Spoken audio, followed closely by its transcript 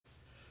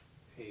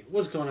Hey,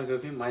 what's going on,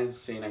 Goofy? My name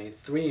is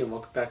 393 and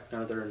welcome back to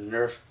another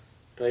Nerf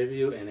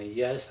review. And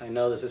yes, I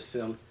know this is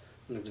filmed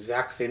on the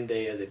exact same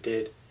day as it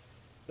did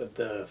with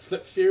the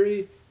Flip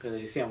Fury, because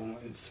as you see, I'm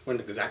wearing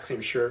the exact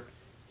same shirt.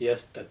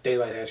 Yes, the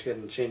daylight actually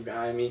hasn't changed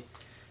behind me.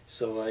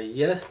 So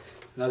yes,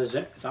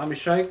 another zombie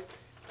strike,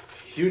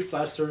 huge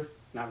blaster,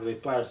 not really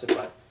blaster,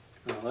 but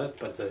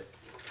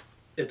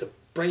it's a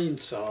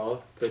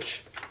Brainsaw,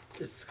 which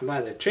is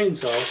combined as a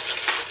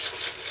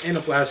chainsaw and a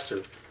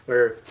blaster,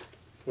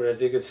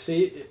 whereas you can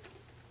see,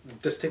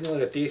 just taking a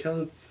look at the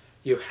detailing,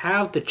 you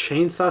have the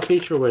chainsaw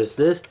feature, whereas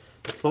the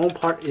foam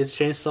part is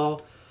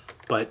chainsaw,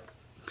 but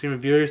to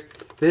viewers,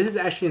 this is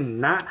actually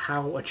not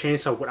how a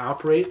chainsaw would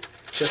operate.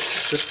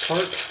 Just this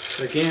part,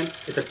 but again,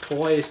 it's a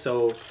toy,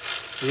 so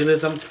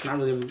realism, not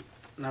really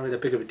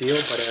that big of a deal.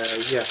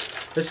 But yeah,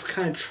 this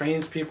kind of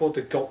trains people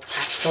to go at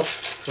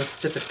stuff with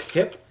just a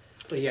tip.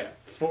 But yeah,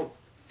 for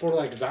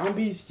like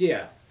zombies,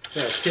 yeah,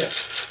 they're a tip.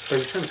 But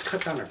you're trying to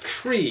cut down a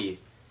tree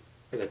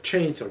with a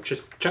chainsaw,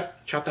 just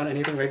chop down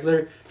anything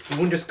regular, you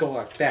wouldn't just go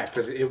like that,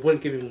 because it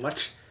wouldn't give you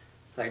much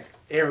like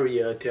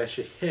area to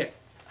actually hit.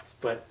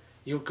 But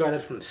you got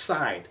it from the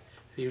side,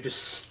 so you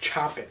just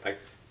chop it like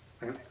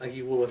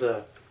you would with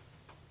a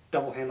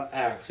double-handled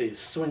axe. So you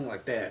swing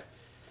like that.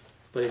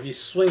 But if you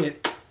swing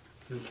it,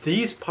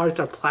 these parts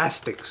are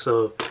plastic,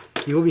 so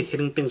you will be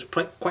hitting things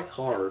quite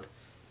hard.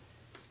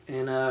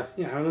 And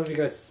yeah, I don't know if you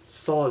guys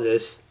saw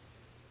this,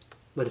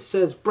 but it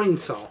says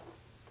Brainsaw.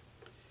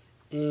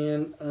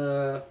 And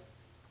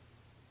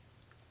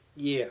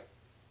yeah,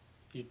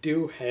 you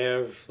do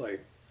have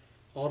like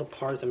all the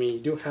parts. I mean, you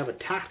do have a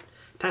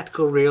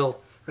tactical reel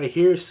right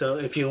here, so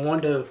if you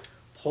want to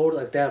hold it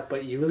like that,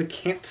 but you really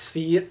can't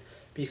see it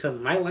because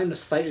my line of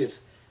sight is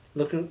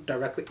looking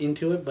directly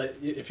into it. But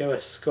if you have a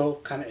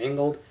scope kind of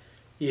angled,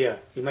 yeah,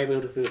 you might be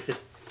able to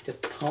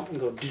just pump and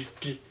go.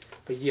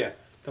 But yeah,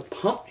 the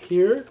pump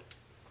here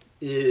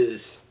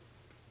is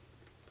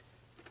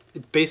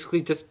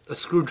basically just a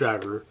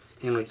screwdriver.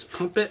 And we just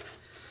pump it,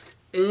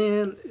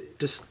 and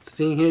just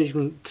seeing here, you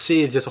can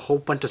see just a whole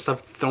bunch of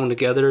stuff thrown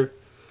together.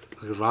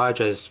 Like Raj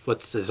as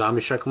what's the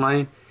zombie strike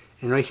line,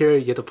 and right here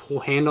you get the pull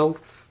handle,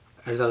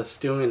 as I was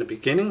doing in the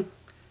beginning.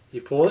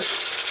 You pull it,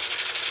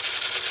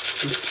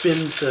 and it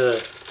spins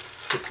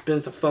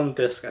the foam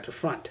disc at the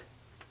front.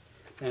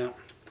 Now,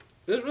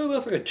 it really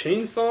looks like a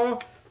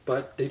chainsaw,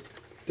 but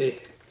they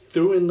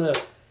threw in a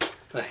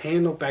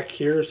handle back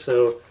here,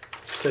 so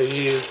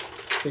you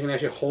can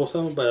actually hold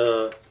something,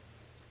 but.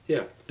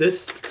 Yeah,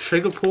 this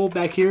trigger pull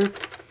back here,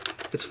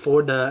 it's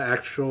for the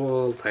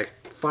actual like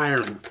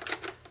firing,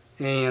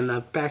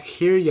 and back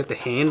here you have the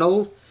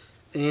handle,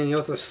 and you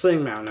also have a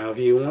sling mount. Now, if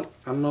you want,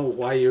 I don't know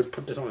why you would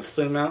put this on a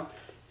sling mount.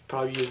 You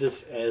probably use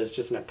this as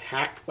just an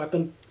attack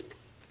weapon.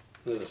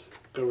 This is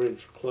go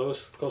range,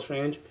 close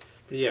range.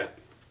 But yeah,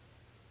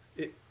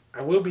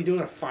 I will be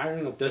doing a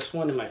firing of this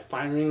one, and my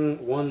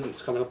firing one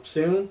is coming up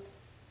soon.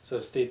 So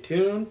stay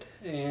tuned,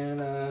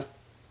 and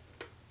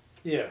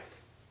yeah.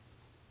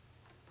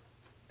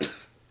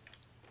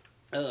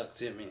 Look,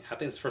 I mean, I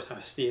think it's the first time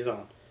I see this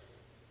on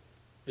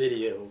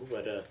video,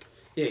 but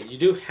yeah, you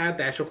do have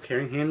the actual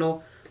carrying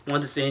handle.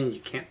 Once it's in, you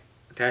can't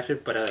attach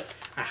it, but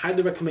I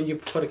highly recommend you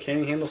put a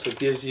carrying handle so it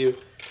gives you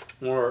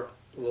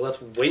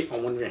less weight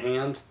on one of your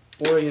hands,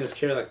 or you can just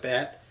carry like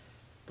that.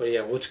 But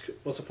yeah, what's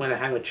the point of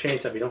having a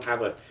chainsaw if you don't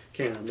have a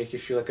carrying handle? Make you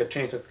feel like a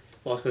chainsaw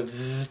while it's going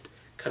zzz,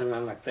 cutting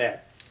around like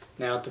that.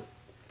 Now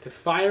to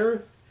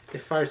fire, it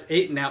fires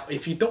 8. Now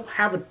if you don't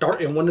have a dart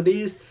in one of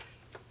these,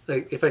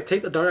 like if I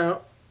take the dart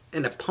out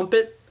and I pump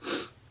it,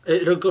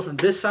 it'll go from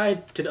this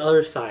side to the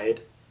other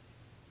side,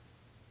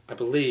 I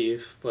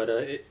believe, but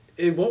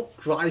it won't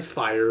dry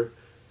fire.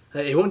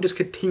 It won't just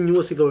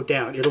continuously go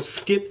down. It'll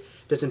skip.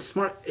 There's a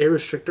smart air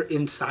restrictor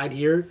inside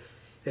here.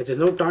 If there's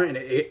no dart in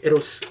it,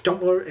 it'll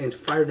jump over and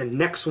fire the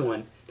next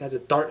one that has a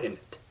dart in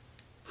it.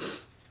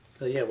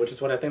 So yeah, which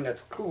is what I think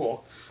that's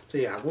cool. So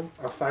yeah,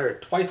 I'll fire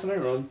it twice in my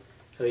room.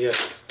 So yeah,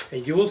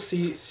 and you will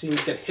see you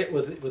get hit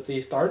with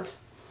these darts.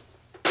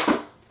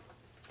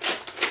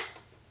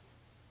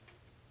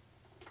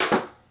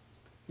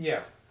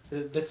 Yeah,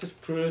 this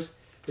just proves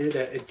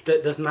that it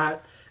does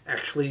not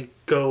actually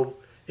go,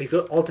 it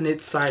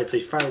alternates sides. So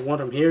you fire one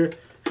from here,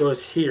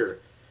 goes here.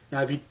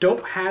 Now if you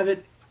don't have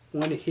it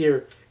one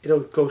here, it'll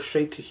go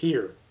straight to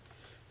here.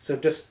 So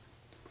just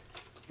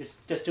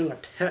doing a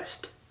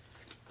test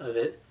of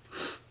it.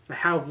 I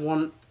have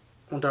one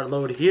dart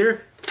loaded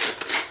here,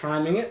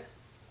 priming it,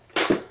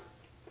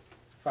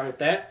 fire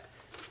that.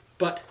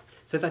 But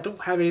since I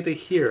don't have anything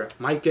here,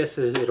 my guess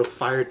is it'll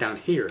fire down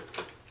here.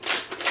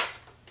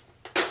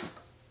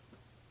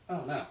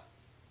 Oh no!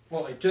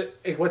 Well,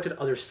 it went to the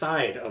other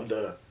side of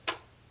the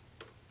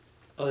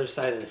and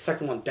the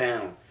second one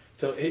down.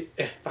 So if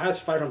I has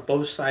fire on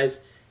both sides,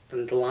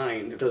 then the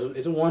line, if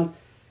it's one,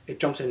 it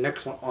jumps to the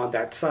next one on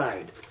that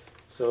side.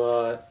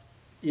 So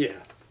yeah,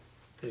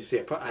 as you see,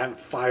 I haven't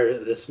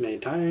fired this many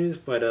times,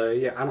 but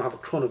yeah, I don't have a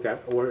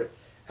chronograph or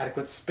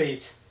adequate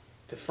space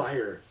to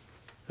fire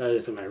that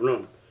is in my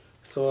room.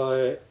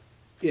 So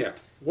yeah,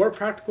 more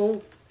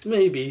practical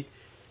maybe.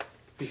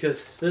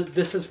 because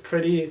this is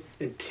pretty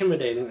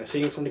intimidating.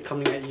 Seeing somebody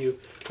coming at you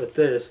with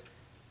this,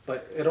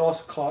 but it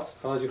also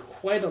causes you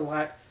quite a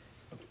lot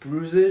of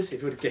bruises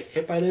if you were to get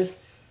hit by this.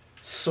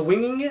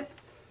 Swinging it,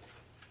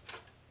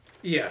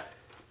 yeah.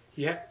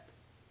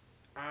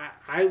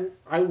 I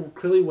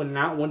clearly would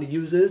not want to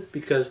use this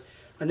because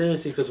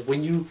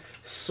when you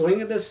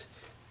swing at this,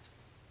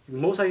 you're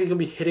most likely gonna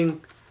be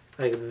hitting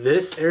like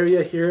this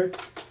area here.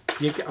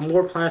 You get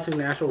more plastic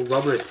than the actual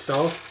rubber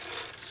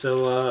itself,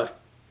 so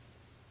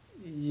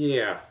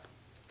yeah,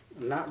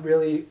 not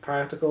really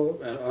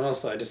practical. And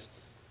also,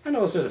 I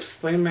know there's a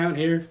sling mount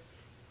here,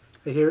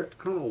 right here.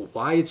 I don't know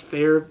why it's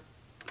there,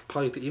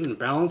 probably to even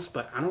balance,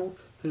 but I don't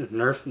think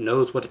Nerf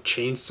knows what a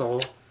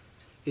chainsaw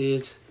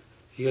is,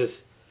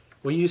 because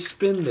when you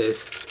spin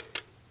this,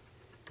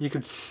 you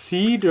can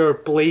see there are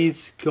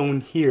blades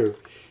going here.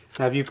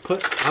 Now if you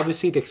put,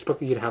 obviously they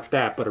expect you to have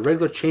that, but a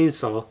regular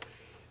chainsaw,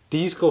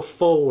 these go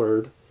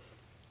forward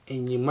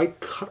and you might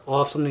cut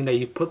off something that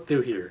you put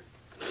through here.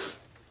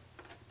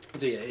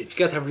 So yeah, if you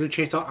guys have a real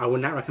chainsaw, I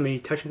would not recommend you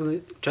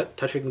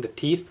touching the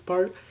teeth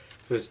part,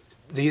 because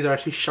these are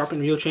actually sharp in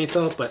real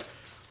chainsaw, but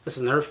this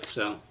is Nerf,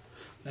 so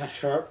not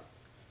sharp.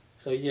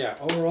 So yeah,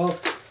 overall,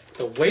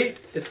 the weight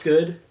is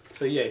good.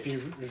 So yeah, if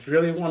you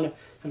really want an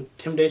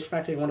intimidation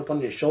factor, you want to put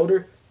on your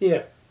shoulder,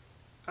 yeah,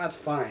 that's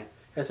fine.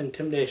 That's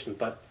intimidation,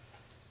 but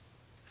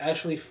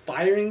actually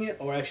firing it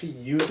or actually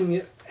using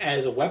it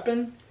as a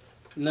weapon,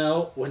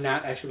 no, would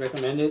not actually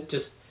recommend it.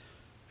 Just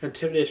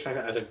intimidation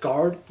factor as a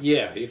guard,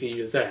 yeah, you can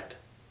use that.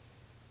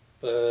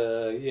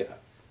 Yeah.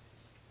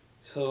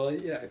 So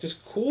yeah,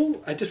 just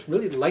cool. I just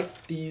really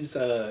like these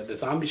the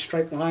Zombie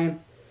Strike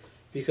line,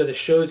 because it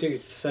shows you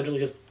essentially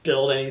just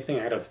build anything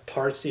out of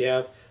parts you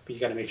have, but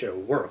you got to make sure it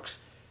works.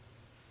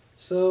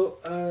 So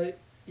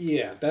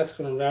yeah, that's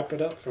gonna wrap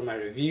it up for my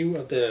review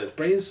of the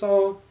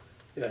Brainsaw.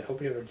 Yeah, I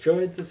hope you have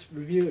enjoyed this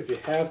review. If you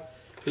have,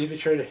 please be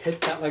sure to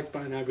hit that like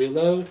button down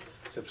below.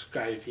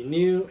 Subscribe if you're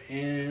new,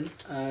 and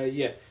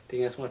yeah, thank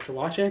you guys so much for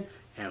watching,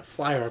 and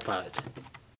fly our pilots.